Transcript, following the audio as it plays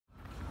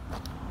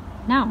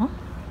Now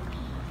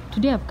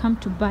today I've come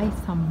to buy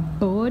some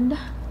board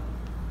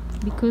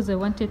because I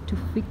wanted to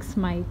fix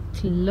my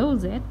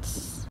closet.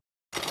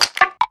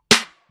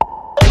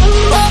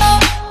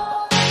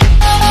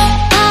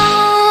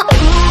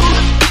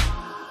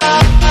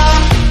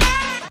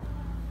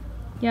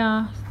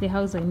 Yeah, the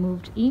house I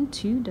moved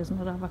into does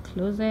not have a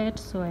closet,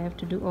 so I have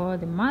to do all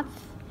the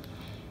math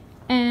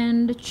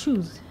and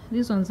choose.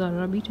 These ones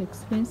are a bit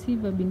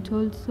expensive, I've been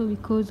told so,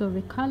 because of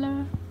the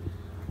color.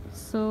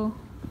 So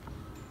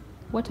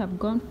what I've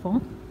gone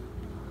for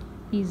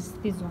is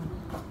this one.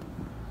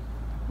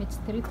 It's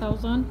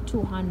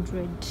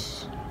 3,200,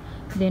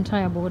 the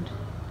entire board.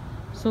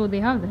 So they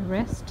have the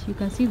rest. You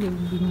can see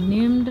they've been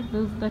named.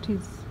 That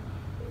is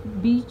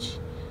beach,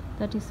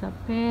 that is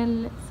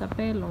sapel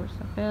or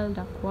sapel,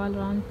 dark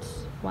walnut,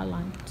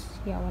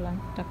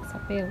 dark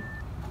sapel.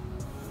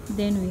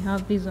 Then we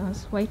have these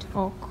ones, white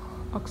oak,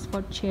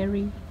 Oxford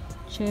cherry,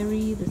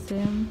 the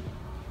same.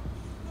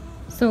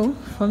 So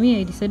for me,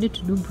 I decided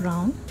to do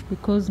brown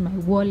because my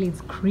wall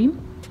is cream.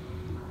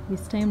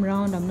 This time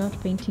round I'm not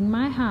painting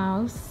my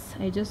house.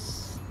 I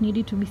just need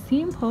it to be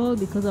simple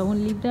because I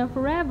won't live there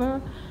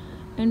forever,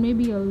 and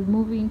maybe I'll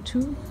move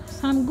into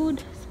some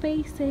good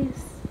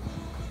spaces.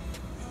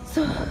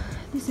 So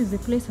this is the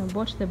place I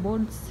bought the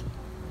boards.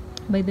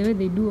 By the way,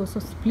 they do also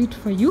split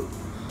for you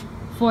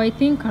for I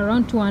think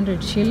around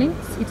 200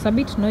 shillings. It's a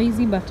bit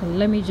noisy, but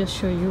let me just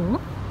show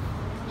you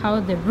how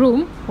the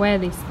room where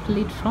they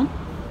split from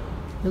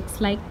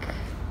looks like.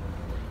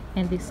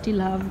 And they still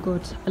have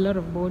got a lot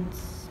of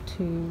boards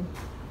to,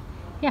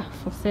 yeah,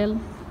 for sale.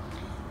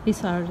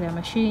 These are their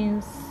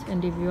machines,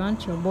 and if you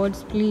want your board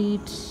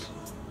split,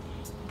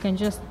 you can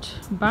just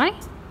buy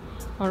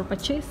or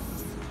purchase,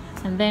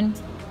 and then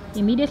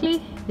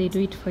immediately they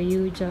do it for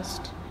you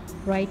just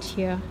right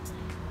here,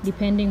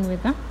 depending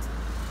with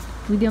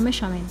your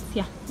measurements.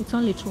 Yeah, it's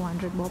only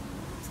 200 bob.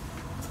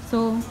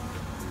 So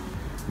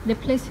the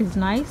place is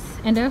nice,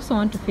 and I also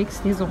want to fix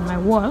this on my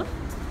wall.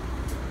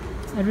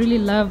 I really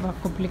love a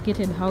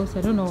complicated house,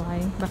 I don't know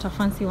why, but a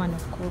fancy one,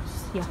 of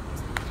course. Yeah,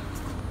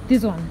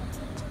 this one.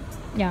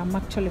 Yeah, I'm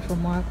actually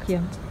from work.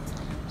 Yeah,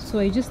 so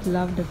I just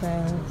loved the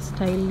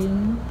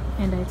styling,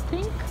 and I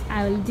think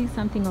I will do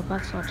something of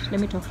that sort.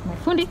 Let me talk to my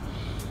fundi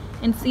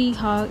and see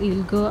how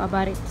he'll go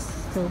about it.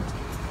 So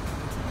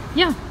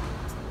yeah,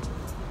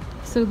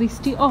 so they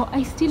still,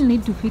 I still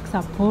need to fix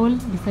a pole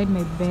beside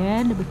my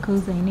bed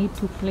because I need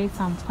to place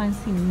some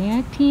fancy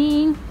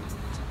netting.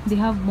 They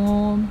have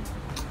more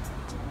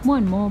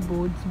and more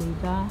boards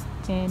like that,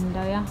 and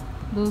yeah,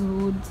 those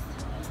woods,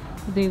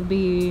 they've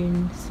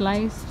been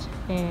sliced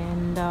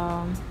and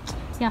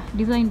yeah,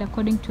 designed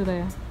according to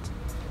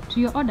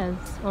your orders,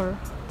 or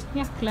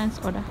yeah, client's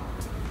order.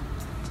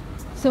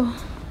 So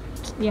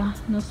yeah,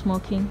 no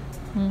smoking,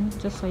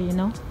 just so you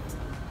know.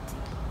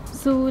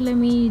 So let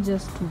me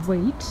just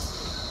wait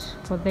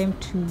for them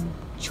to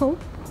chop,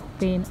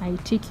 then I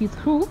take you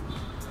through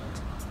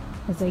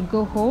as I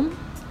go home.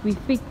 We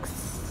fix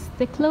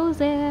the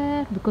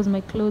closet because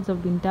my clothes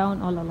have been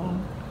down all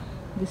along.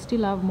 They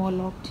still have more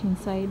locked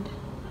inside.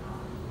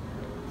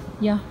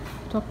 Yeah,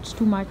 talked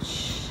too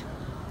much.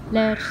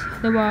 Let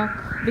the work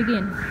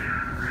begin.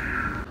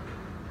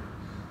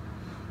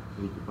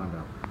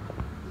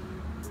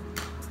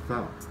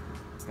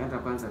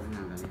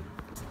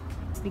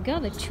 We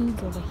got the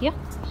tools over here.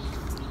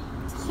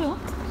 So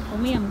for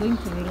me, I'm going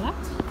to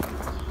relax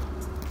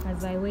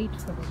as I wait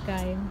for the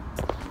guy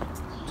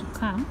to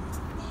come,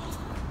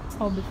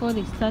 or before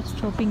they start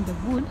chopping the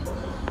wood.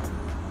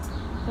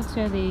 That's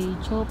where they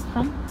chop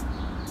from,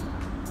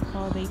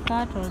 or they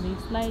cut, or they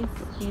slice,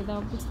 either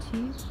of the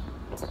two.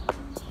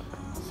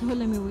 So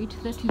let me wait.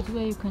 That is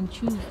where you can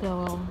choose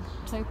the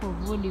type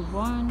of wood you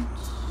want.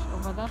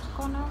 Over that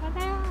corner over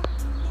there.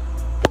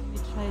 Let me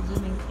try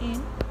zooming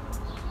in.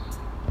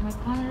 My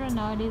camera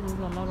nowadays has a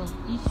lot of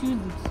issues.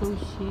 It's so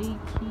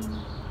shaky.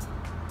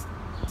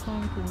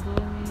 Trying to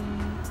zoom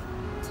in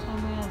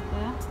somewhere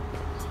there.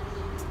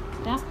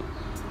 Yeah.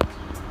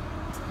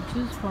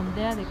 Choose from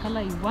there the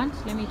color you want.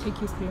 Let me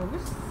take you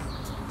close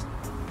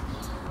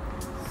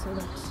so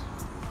that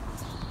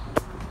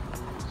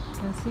you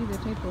can see the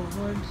type of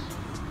wood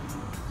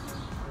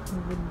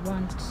you would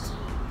want.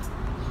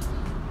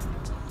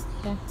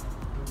 Yeah.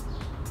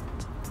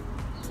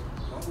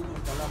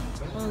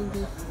 All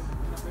this.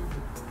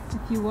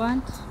 If you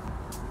want,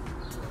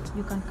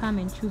 you can come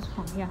and choose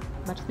from here.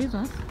 But these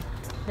ones,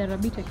 they're a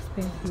bit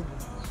expensive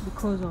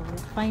because of the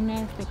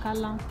fineness, the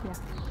color. Yeah.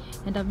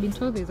 And I've been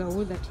told there's a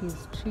wood that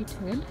is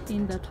treated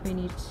in that when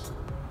it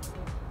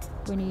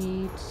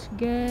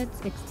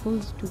gets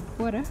exposed to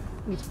water,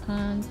 it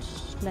can't,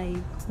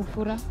 like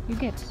ufura, you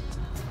get.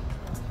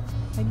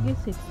 I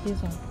guess it's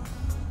this one.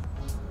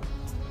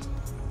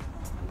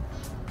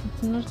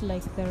 It's not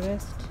like the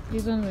rest.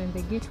 This one, when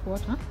they get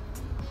water,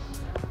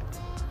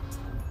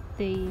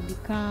 they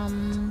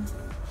become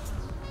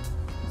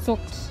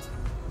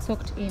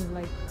soaked in,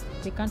 like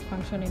they can't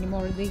function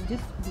anymore. They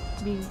just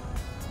they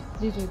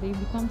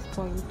become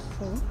spoiled.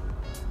 So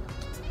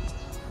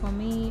for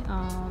me,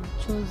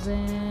 I've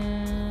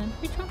chosen,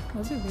 which one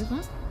was it? This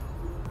one?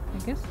 I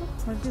guess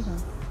so. Or this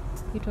one?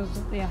 It was,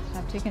 yeah,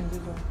 I've taken this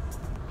one.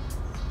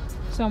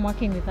 So I'm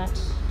working with that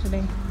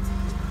today.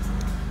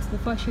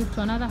 Before I shift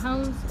to another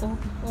house, or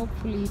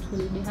hopefully it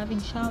will be having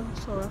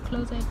shelves or a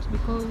closet,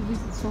 because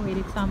this is so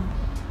headache.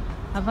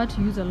 I've had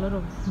to use a lot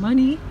of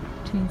money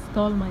to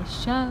install my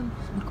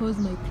shelves because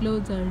my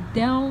clothes are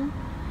down,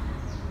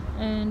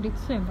 and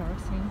it's so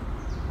embarrassing.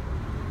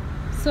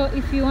 So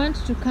if you want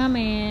to come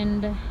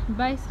and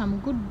buy some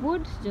good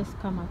wood, just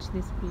come at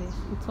this place.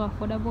 It's so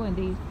affordable, and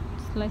they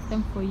slice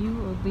them for you,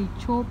 or they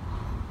chop,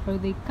 or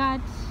they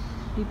cut,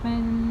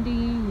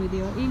 depending with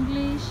your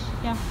English.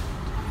 Yeah,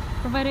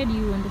 provided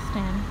you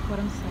understand what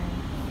I'm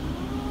saying.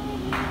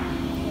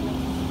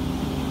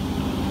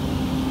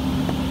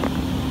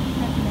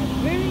 Having a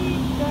very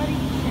dirty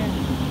chair.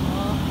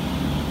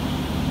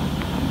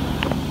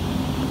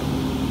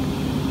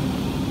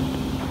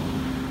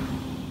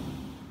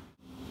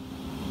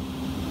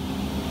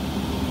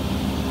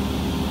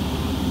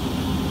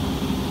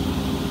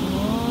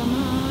 Oh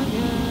my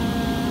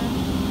God.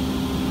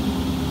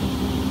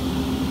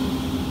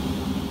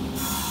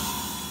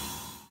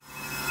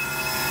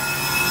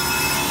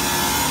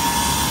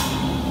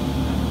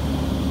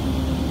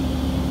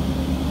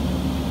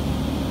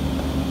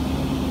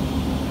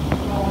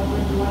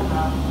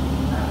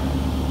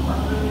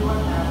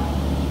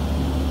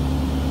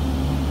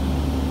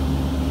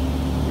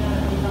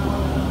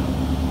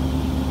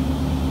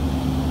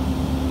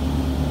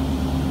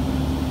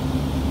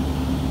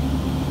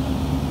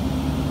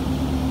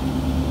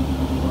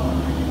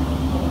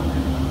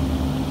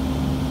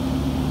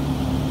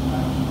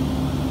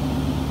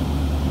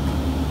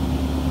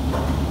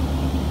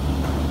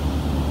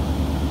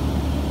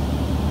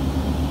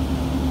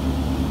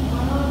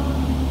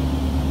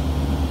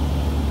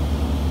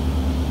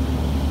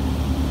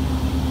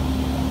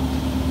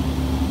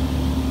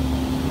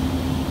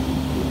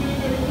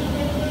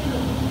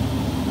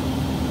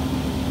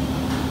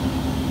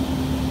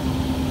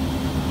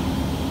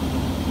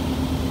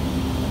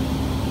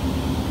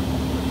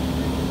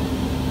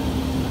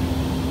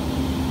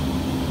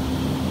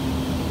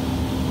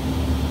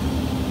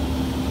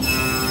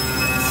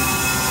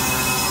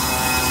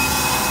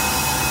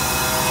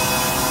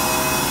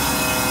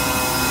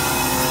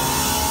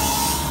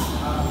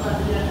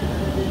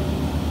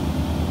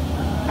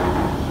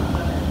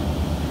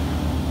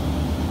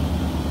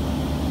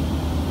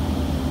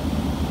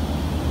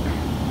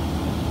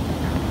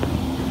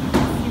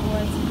 See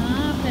what's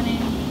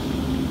happening.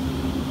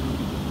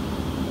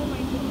 Oh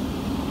my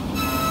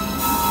God.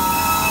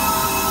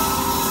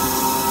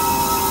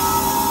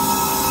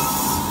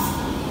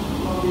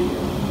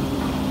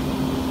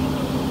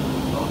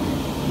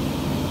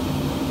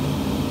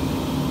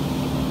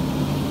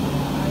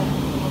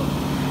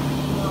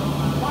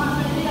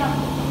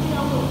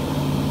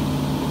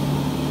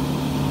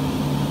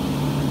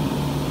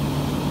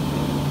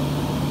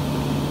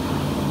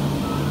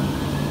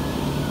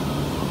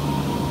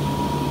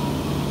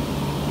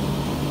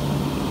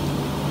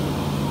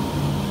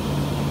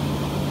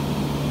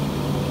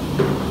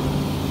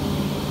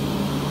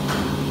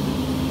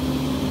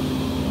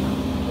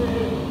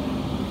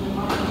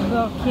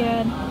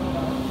 Backyard.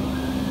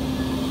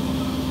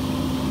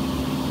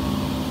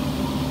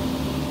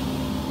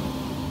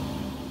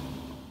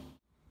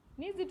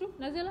 Nizi tu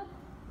Nazela.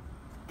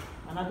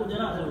 Anakuja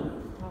nazo.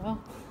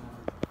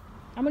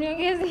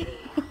 Amniongezi.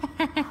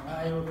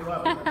 Hayo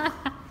wapi?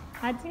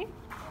 Ati?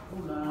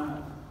 Kuna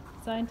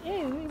Asante.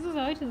 Hizo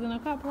zawadi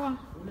zinakaa poa.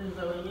 ule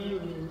za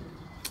wenyewe.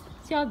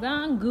 Sio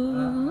zangu.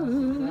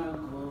 Zangu.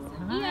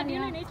 Hii hadi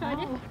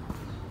inaitwaje?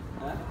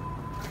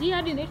 Hii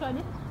hadi inaitwaje?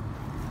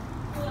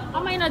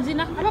 Ama ina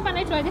jina? Hapa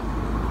panaitwaje?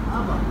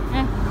 Hapa.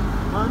 Eh,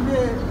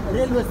 Mwambie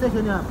railway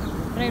station hapa.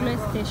 railway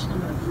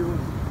station.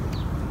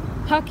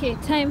 Okay,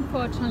 time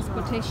for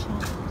transportation.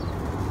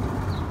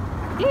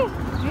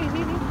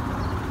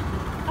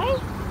 Hi.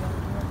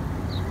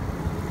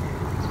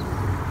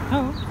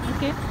 Oh,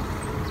 okay.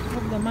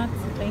 Hope the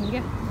mats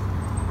itaingia.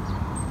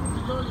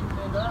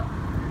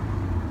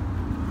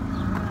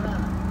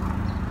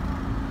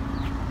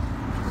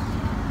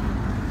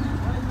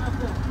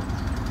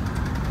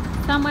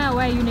 Somewhere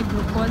where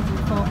Unigroup was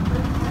before.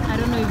 I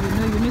don't know if you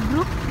know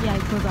Unigroup. Yeah,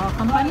 it was our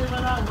company,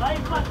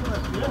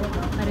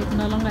 but it's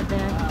no longer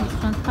there. It's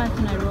transferred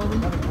to Nairobi.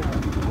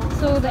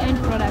 So the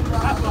end product.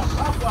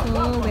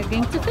 So we're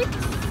going to fix.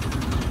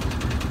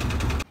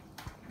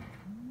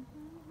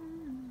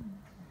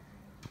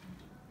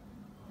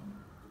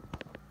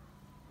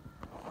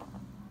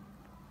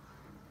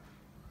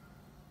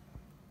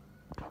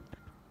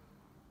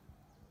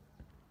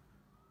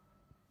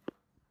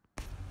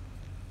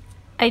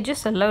 I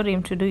just allowed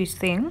him to do his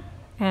thing,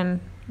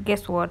 and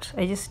guess what?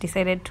 I just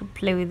decided to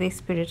play with the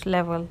spirit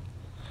level.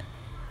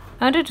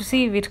 I wanted to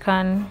see if it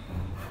can,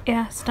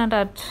 yeah, stand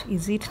at,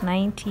 is it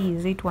 90,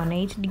 is it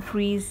 180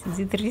 degrees, is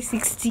it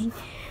 360?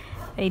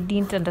 I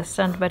didn't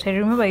understand, but I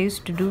remember I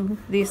used to do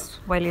this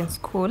while in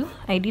school.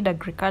 I did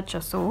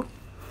agriculture, so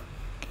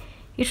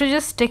it was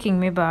just taking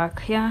me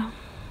back, yeah,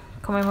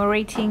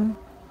 commemorating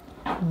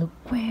Look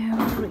where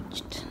I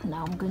reached.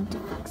 Now I'm going to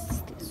fix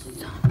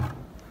this.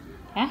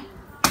 Yeah.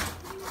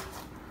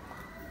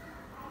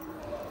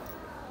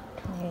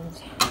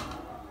 And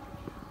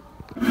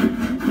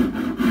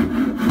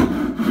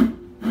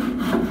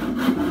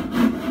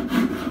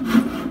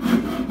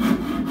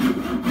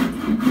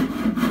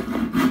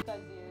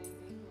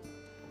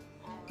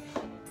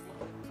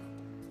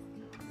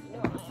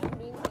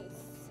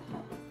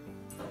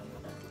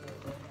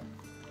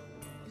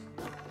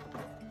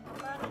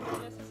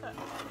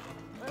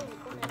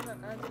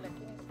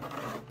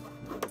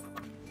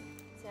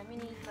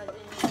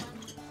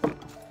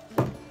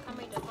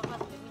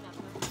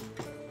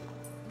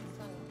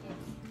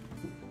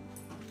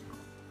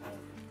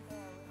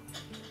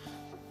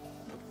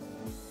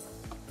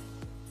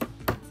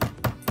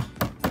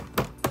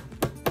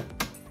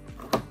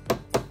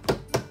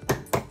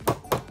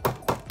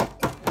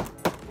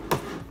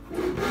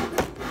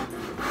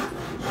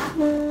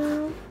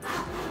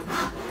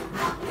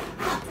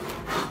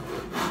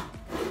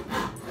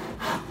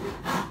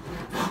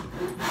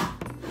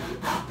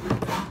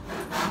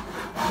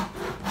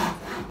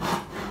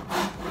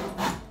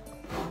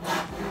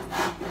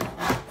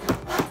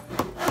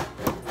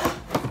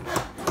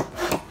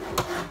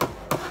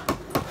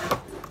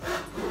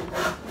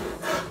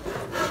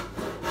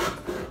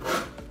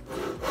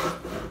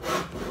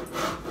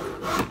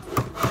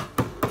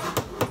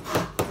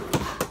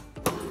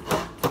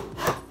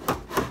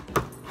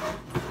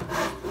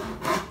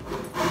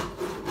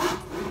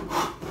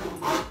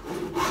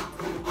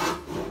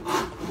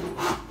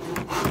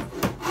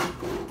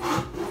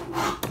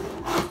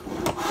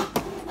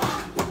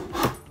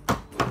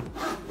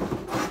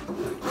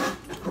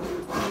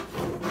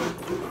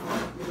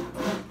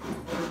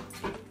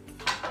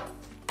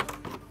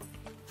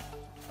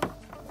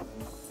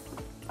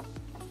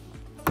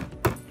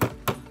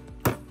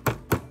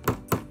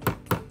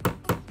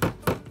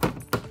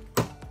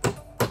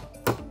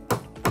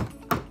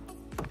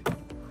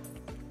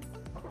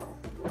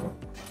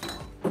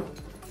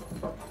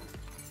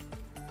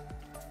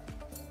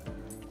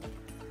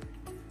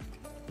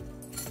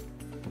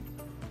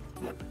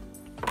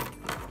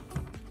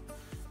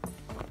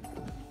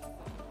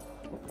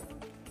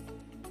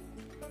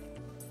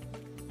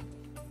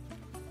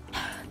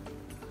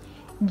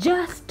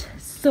just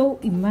so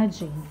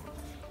imagine,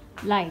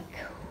 like,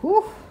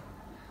 whew,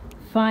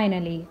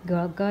 finally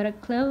got a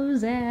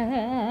closet.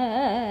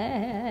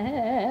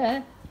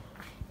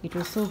 It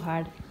was so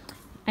hard.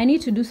 I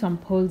need to do some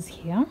poles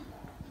here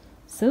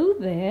so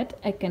that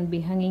I can be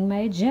hanging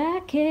my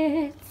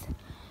jackets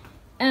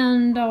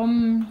and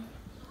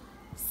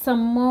some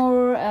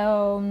more.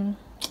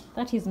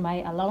 That is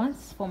my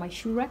allowance for my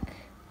shoe rack,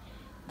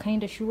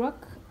 kind of shoe rack.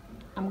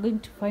 I'm going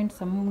to find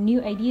some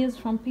new ideas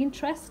from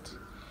Pinterest,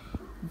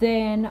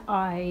 then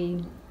I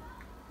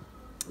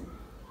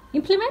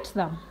implement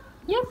them.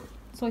 Yep.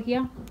 So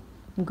here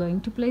I'm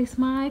going to place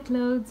my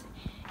clothes,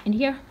 and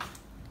here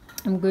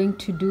I'm going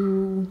to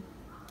do,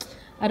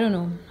 I don't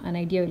know, an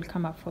idea will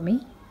come up for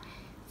me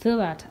so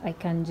that I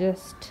can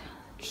just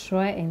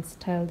try and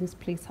style this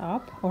place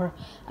up, or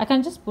I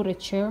can just put a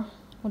chair.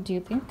 What do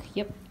you think?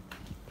 Yep,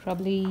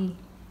 probably.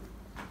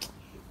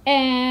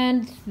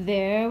 And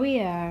there we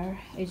are.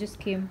 I just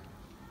came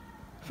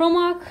from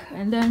work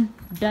and then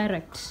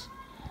direct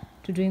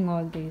to doing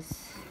all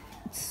this.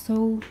 It's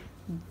so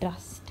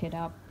dusted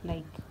up,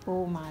 like,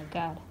 oh my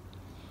god.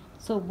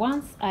 So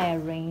once I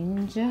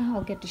arrange,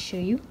 I'll get to show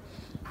you.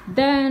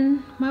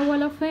 Then my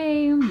wall of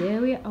fame, there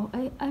we are.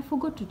 Oh, I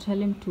forgot to tell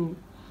him to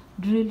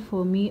drill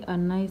for me a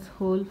nice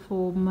hole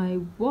for my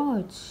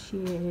watch.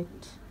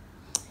 Shit.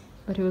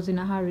 But he was in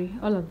a hurry.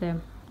 All of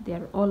them, they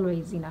are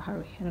always in a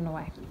hurry. I don't know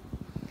why.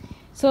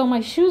 So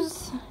my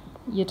shoes,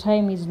 your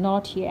time is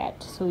not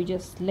yet, so we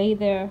just lay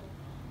there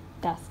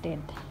dusted.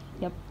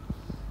 Yep.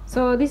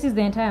 So this is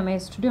the entire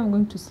mess. Today I'm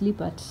going to sleep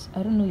at,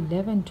 I don't know,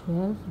 11,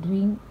 12,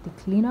 doing the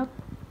cleanup,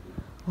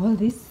 all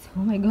this.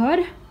 Oh my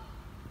god.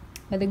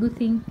 But the good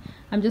thing,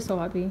 I'm just so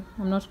happy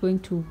I'm not going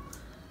to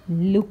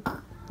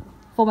look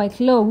for my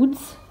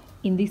clothes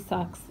in these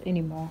sacks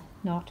anymore.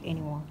 Not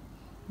anymore.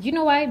 Do you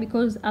know why?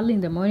 Because early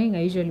in the morning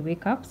I usually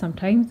wake up.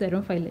 Sometimes I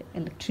don't find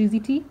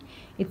electricity,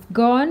 it's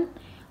gone.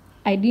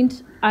 I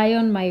didn't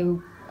iron my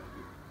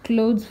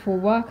clothes for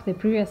work the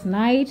previous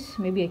night.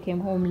 Maybe I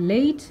came home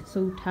late,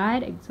 so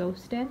tired,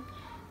 exhausted,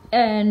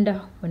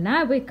 and when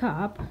I wake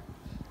up,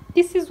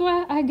 this is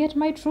where I get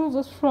my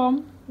trousers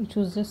from. It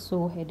was just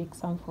so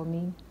headache-some for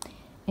me,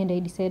 and I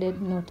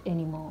decided not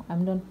anymore.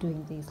 I'm not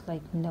doing this.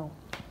 Like, no,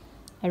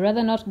 I'd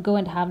rather not go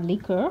and have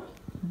liquor,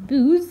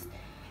 booze,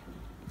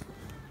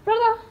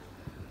 rather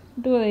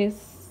do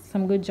this.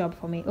 Some good job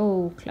for me.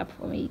 Oh, clap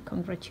for me,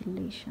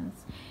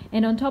 congratulations.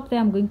 And on top there,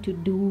 I'm going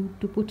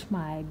to put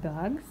my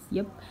bags.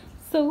 Yep.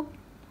 So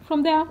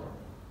from there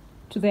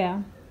to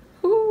there,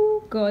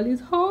 ooh, girl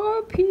is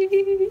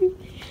happy.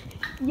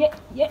 Yeah,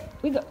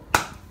 we go.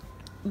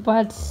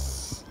 But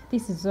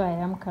this is where I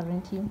am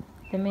currently.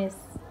 The mess.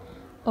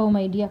 Oh,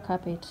 my dear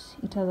carpet,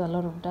 it has a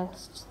lot of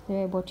dust.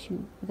 There I bought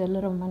you with a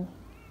lot of money,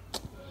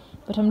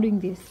 but I'm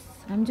doing this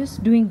I'm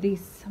just doing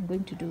this. I'm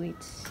going to do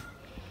it.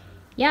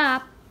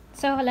 Yeah,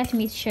 so let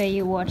me show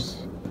you what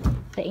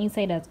the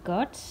inside has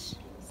got.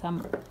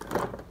 Some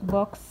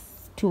box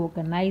to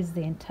organize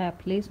the entire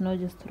place, not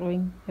just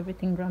throwing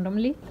everything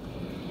randomly.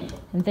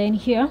 And then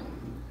here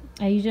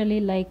I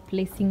usually like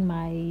placing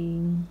my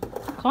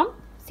comb.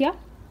 Yeah,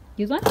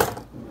 this one.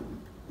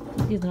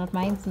 This is not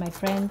mine, it's my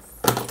friend's.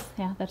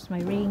 Yeah, that's my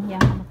ring.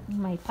 Yeah,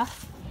 my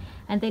purse.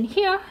 And then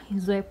here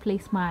is where I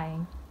place my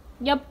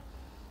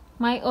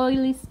my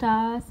oily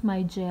stars,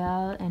 my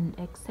gel, and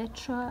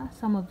etc.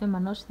 Some of them are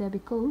not there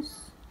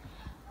because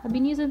I've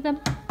been using them.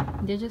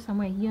 They're just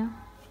somewhere here,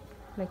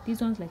 like these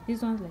ones, like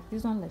these ones, like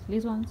these ones, like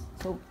these ones.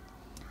 So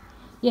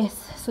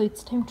yes, so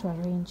it's time to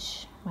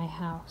arrange my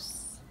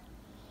house.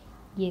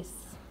 Yes,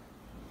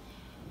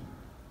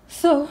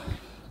 so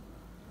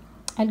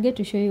I'll get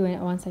to show you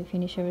once I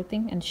finish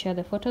everything and share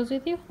the photos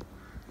with you.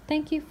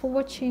 Thank you for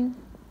watching.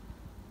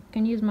 You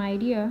can use my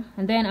idea.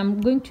 And then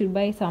I'm going to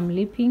buy some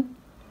lipping.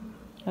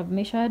 I've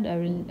measured.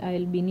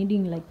 I'll be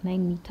needing like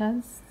 9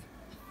 meters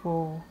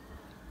for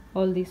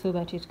all this, so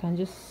that it can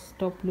just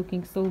stop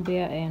looking so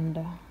bare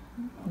and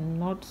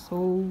not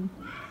so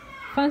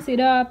fancied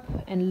up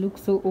and look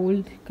so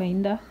old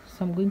kinda.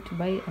 So I'm going to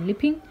buy a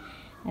lipping,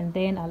 and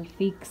then I'll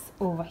fix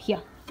over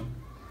here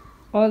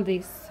all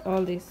this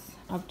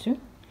up to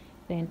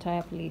the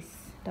entire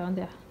place down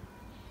there.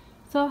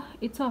 So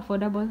it's so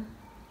affordable.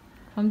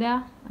 From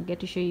there I'll get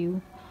to show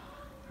you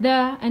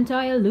the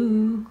entire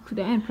look,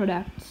 the end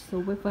product. So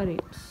wait for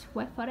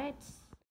it.